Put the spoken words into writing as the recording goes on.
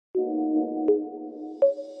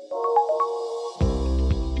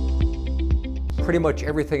Pretty much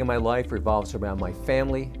everything in my life revolves around my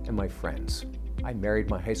family and my friends. I married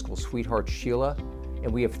my high school sweetheart, Sheila,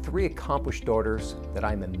 and we have 3 accomplished daughters that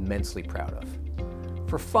I'm immensely proud of.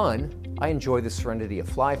 For fun, I enjoy the serenity of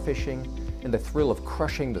fly fishing and the thrill of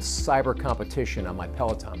crushing the cyber competition on my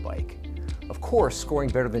Peloton bike. Of course, scoring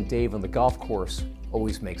better than Dave on the golf course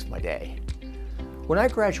always makes my day. When I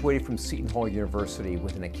graduated from Seton Hall University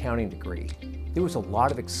with an accounting degree, there was a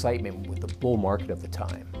lot of excitement with the bull market of the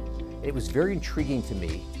time. It was very intriguing to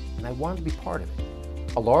me, and I wanted to be part of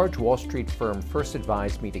it. A large Wall Street firm first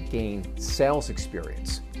advised me to gain sales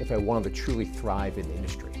experience if I wanted to truly thrive in the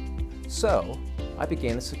industry. So, I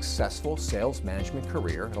began a successful sales management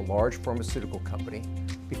career at a large pharmaceutical company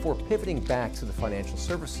before pivoting back to the financial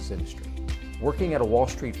services industry. Working at a Wall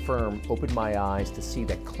Street firm opened my eyes to see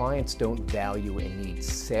that clients don't value and need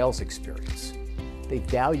sales experience. They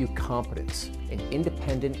value competence and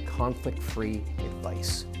independent, conflict-free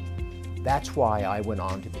advice. That's why I went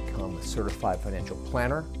on to become a certified financial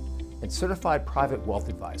planner and certified private wealth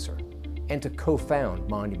advisor, and to co-found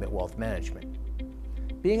Monument Wealth Management.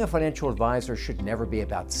 Being a financial advisor should never be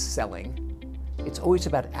about selling. It's always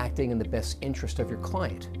about acting in the best interest of your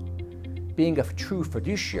client. Being a true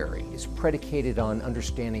fiduciary is predicated on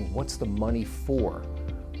understanding what's the money for,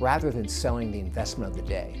 rather than selling the investment of the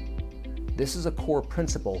day. This is a core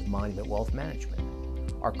principle of Monument Wealth Management.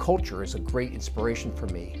 Our culture is a great inspiration for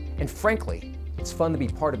me, and frankly, it's fun to be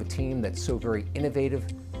part of a team that's so very innovative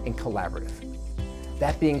and collaborative.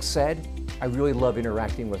 That being said, I really love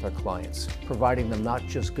interacting with our clients, providing them not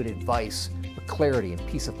just good advice, but clarity and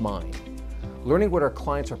peace of mind. Learning what our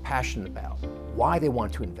clients are passionate about, why they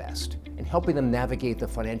want to invest, and helping them navigate the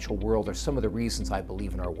financial world are some of the reasons I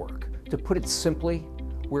believe in our work. To put it simply,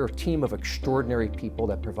 we're a team of extraordinary people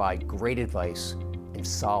that provide great advice and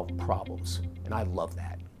solve problems, and I love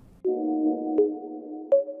that.